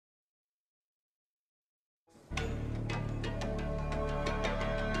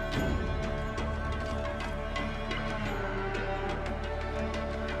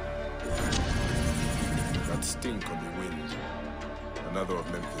stink on the wind. Another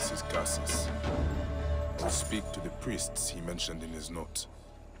of Memphis's curses. I'll speak to the priests he mentioned in his note.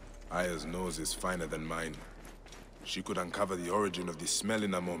 Aya's nose is finer than mine. She could uncover the origin of the smell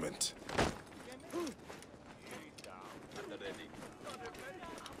in a moment.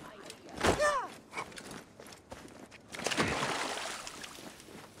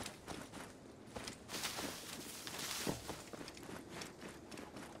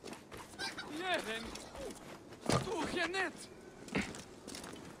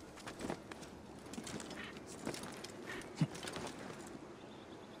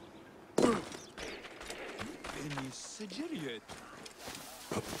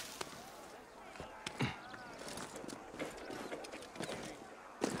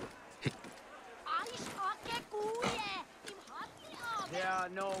 There are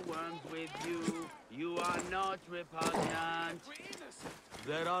no worms with you. You are not repugnant.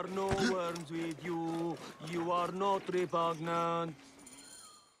 There are no worms with you. You are not repugnant.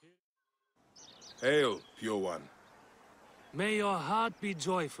 Hail, Pure One. May your heart be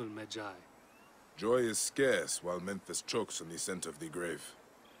joyful, Magi. Joy is scarce while Memphis chokes on the scent of the grave.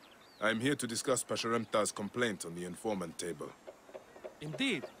 I am here to discuss Pasharemta's complaint on the informant table.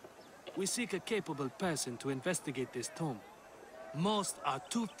 Indeed, we seek a capable person to investigate this tomb. Most are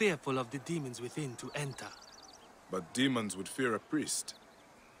too fearful of the demons within to enter. But demons would fear a priest.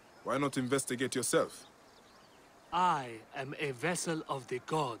 Why not investigate yourself? I am a vessel of the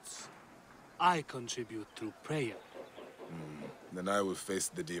gods. I contribute through prayer. Then I will face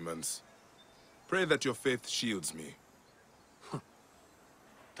the demons. Pray that your faith shields me.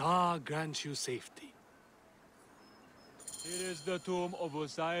 Ta grant you safety. Here is the tomb of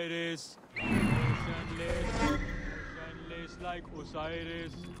Osiris. Motionless like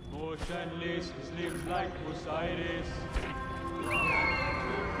Osiris. Motionless, sleeps like Osiris.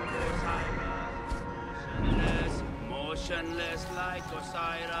 Motionless like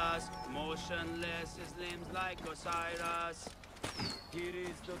Osiris. Motionless, his limbs like Osiris. Here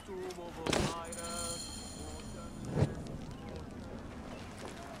is the tomb of Osiris.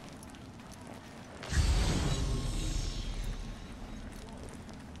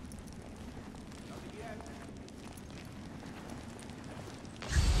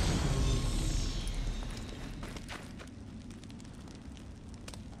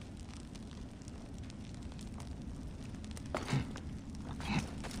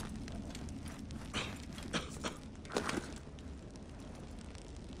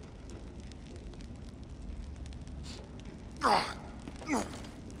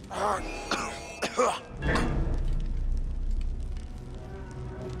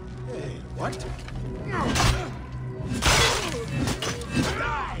 Hey, what?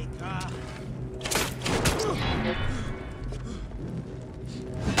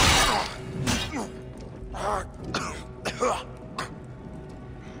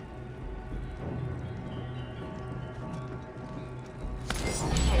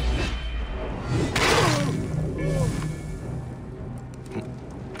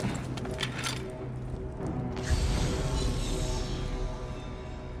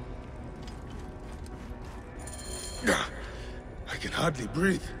 I can hardly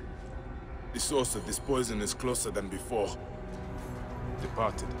breathe. The source of this poison is closer than before.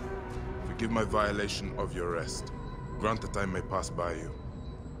 Departed, forgive my violation of your rest. Grant that I may pass by you.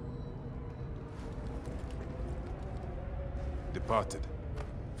 Departed,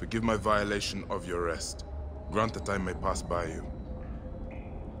 forgive my violation of your rest. Grant that I may pass by you.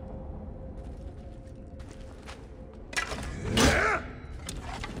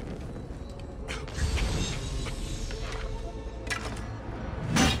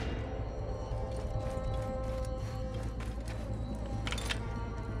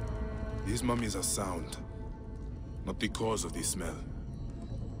 These mummies are sound, not the cause of the smell.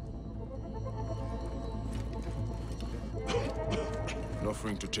 In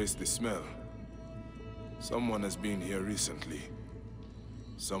offering to chase the smell, someone has been here recently.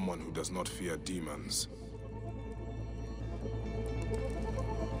 Someone who does not fear demons.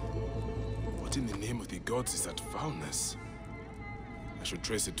 What in the name of the gods is that foulness? I should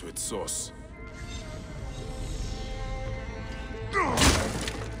trace it to its source.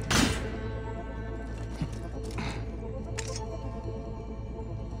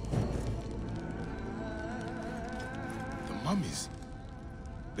 Mummies.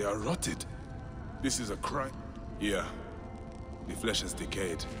 They are rotted. This is a crime. Yeah. The flesh has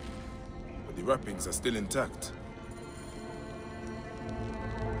decayed. But the wrappings are still intact.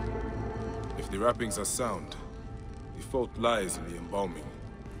 If the wrappings are sound, the fault lies in the embalming.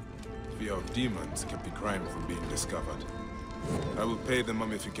 Fear of demons kept the crime from being discovered. I will pay the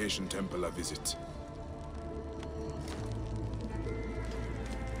mummification temple a visit.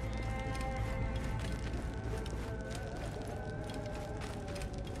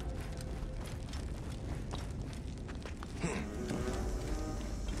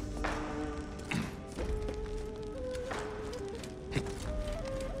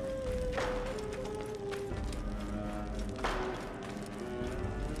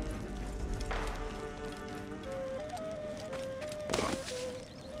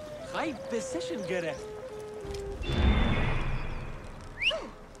 Precision gerecht.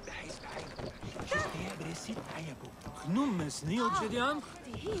 Gnum is Neil Gideon.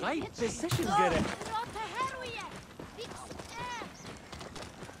 Right precision gerecht.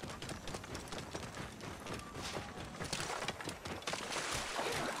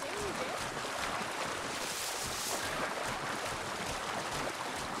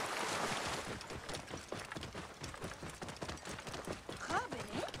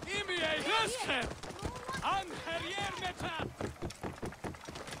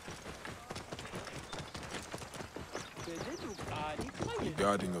 The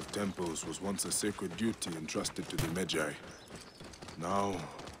guarding of temples was once a sacred duty entrusted to the Magi. Now,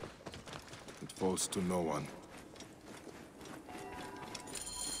 it falls to no one.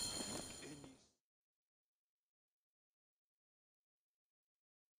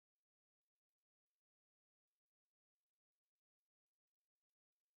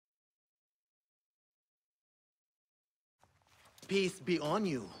 Peace be on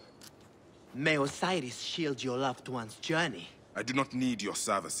you. May Osiris shield your loved one's journey. I do not need your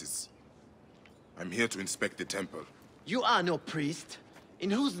services. I'm here to inspect the temple. You are no priest.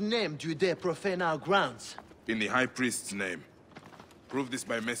 In whose name do you dare profane our grounds? In the High Priest's name. Prove this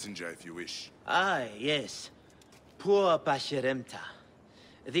by messenger if you wish. Ah, yes. Poor Pasheremta.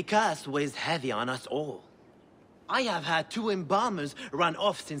 The curse weighs heavy on us all. I have had 2 embalmers run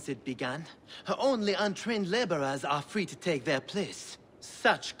off since it began. Only untrained laborers are free to take their place.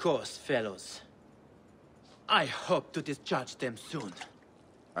 Such course, fellows. I hope to discharge them soon.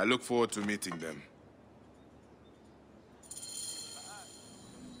 I look forward to meeting them.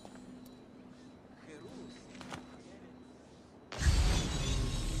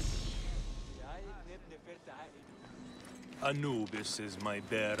 Anubis is my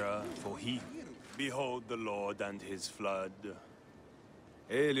bearer, for he... Behold the Lord and his flood.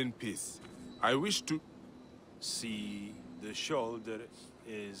 Hail in peace. I wish to... See, the shoulder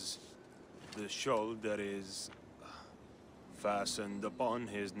is fastened upon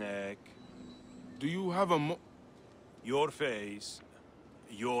his neck. Do you have a Your face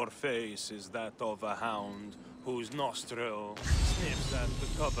is that of a hound whose nostril sniffs at the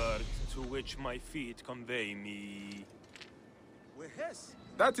cupboard to which my feet convey me.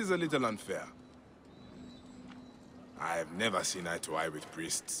 That is a little unfair. I have never seen eye to eye with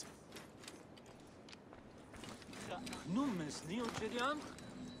priests. Gnum is Neil Gideon.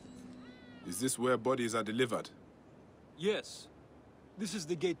 Is this where bodies are delivered? Yes. This is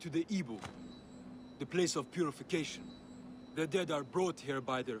the gate to the Ibu, the place of purification. The dead are brought here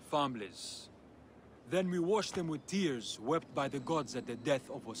by their families. Then we wash them with tears wept by the gods at the death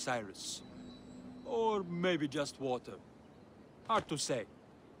of Osiris. Or maybe just water. Hard to say.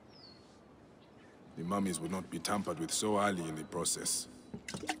 The mummies would not be tampered with so early in the process.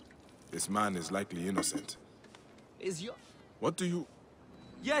 This man is likely innocent. Is your... What do you...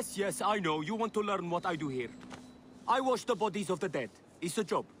 Yes, I know. You want to learn what I do here. I wash the bodies of the dead. It's a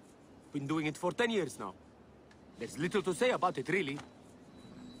job. Been doing it for 10 years now. There's little to say about it, really.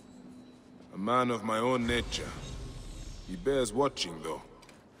 A man of my own nature. He bears watching, though.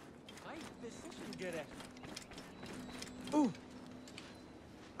 Ooh.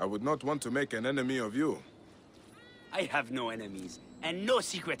 I would not want to make an enemy of you. I have no enemies, and no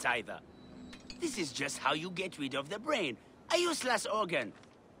secrets either. This is just how you get rid of the brain, a useless organ.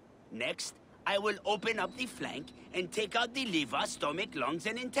 Next, I will open up the flank and take out the liver, stomach, lungs,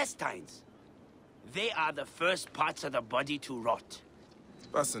 and intestines. They are the first parts of the body to rot.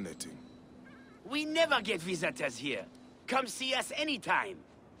 Fascinating. We never get visitors here. Come see us anytime.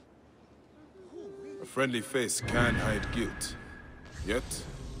 A friendly face can hide guilt. Yet,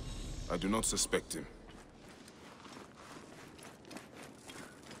 I do not suspect him.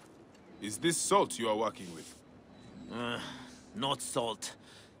 Is this salt you are working with? Not salt.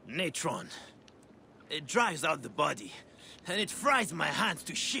 Natron. It dries out the body, and it fries my hands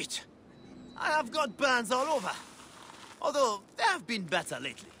to shit. I have got burns all over. Although, they have been better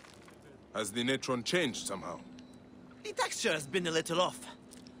lately. Has the natron changed somehow? The texture has been a little off.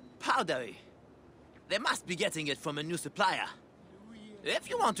 Powdery. They must be getting it from a new supplier. If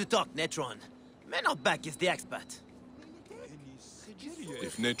you want to talk natron, Menopback is the expert.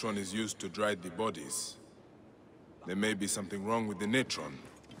 If natron is used to dry the bodies, there may be something wrong with the natron.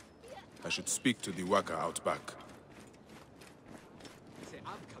 I should speak to the worker out back.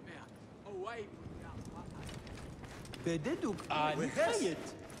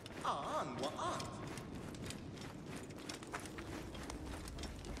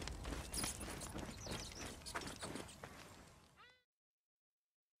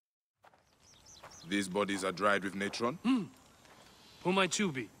 These bodies are dried with natron? Who might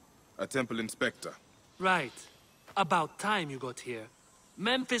you be? A temple inspector. Right. About time you got here.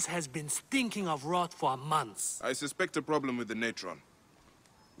 Memphis has been stinking of rot for months. I suspect a problem with the natron.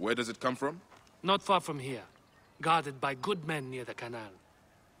 Where does it come from? Not far from here. Guarded by good men near the canal.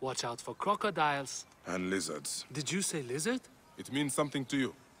 Watch out for crocodiles. And lizards. Did you say lizard? It means something to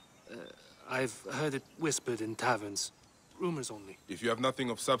you. I've heard it whispered in taverns. Rumors only. If you have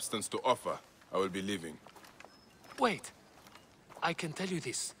nothing of substance to offer, I will be leaving. Wait. I can tell you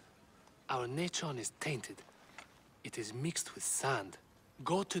this. Our natron is tainted. It is mixed with sand.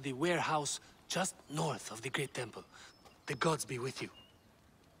 Go to the warehouse just north of the Great Temple. The gods be with you.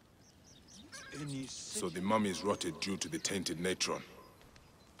 So the mummies rotted due to the tainted natron.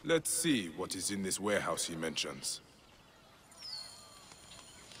 Let's see what is in this warehouse he mentions.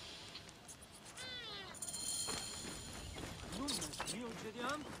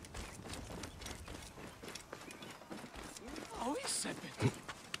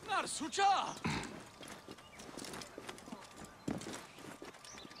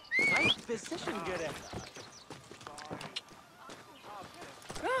 Position gerek.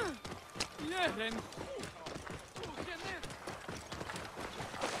 Leren.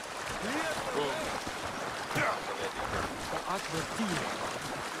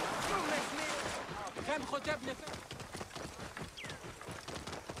 كم خطب نفر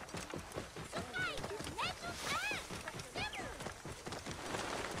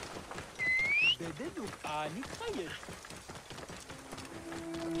بددو آني خير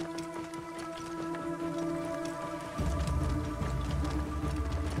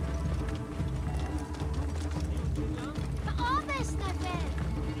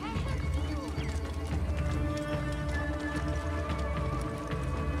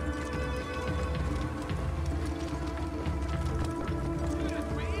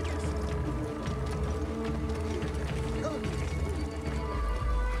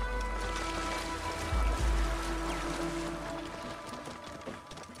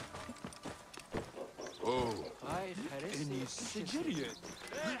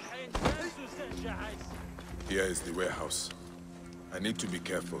Here is the warehouse. I need to be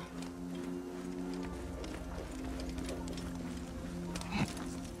careful.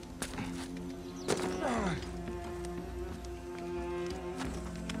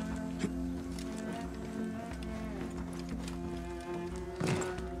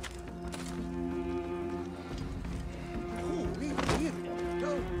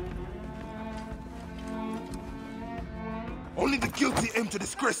 Only the guilty aim to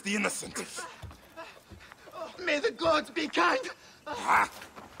disgrace the innocent. May the gods be kind!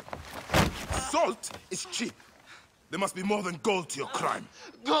 Salt is cheap. There must be more than gold to your crime.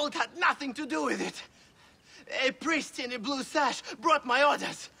 Gold had nothing to do with it. A priest in a blue sash brought my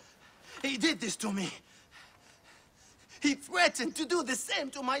orders. He did this to me. He threatened to do the same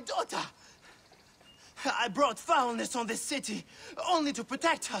to my daughter. I brought foulness on this city, only to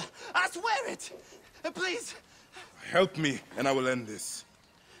protect her. I swear it! Please! Help me, and I will end this.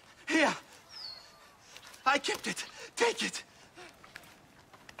 Here! I kept it. Take it.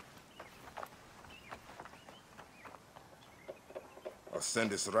 I'll send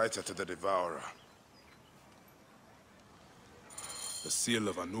this writer to the Devourer. The seal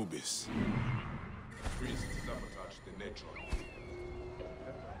of Anubis. Priest sabotaged the natron.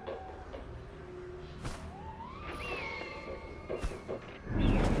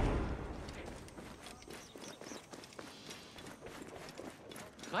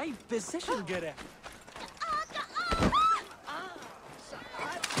 Right position gerek.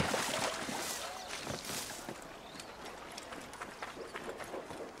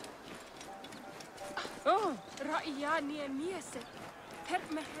 رأياني ميسك هرب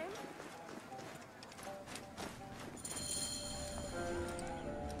مهم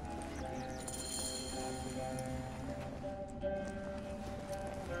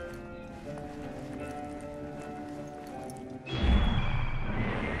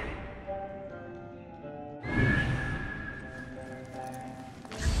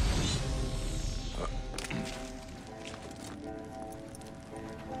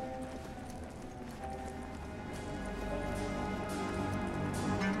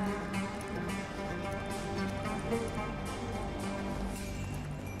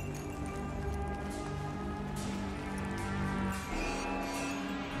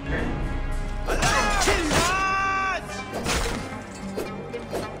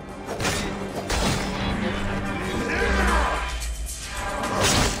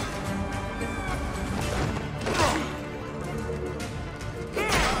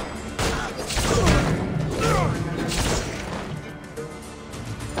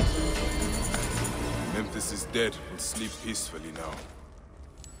Memphis is dead. We'll sleep peacefully now.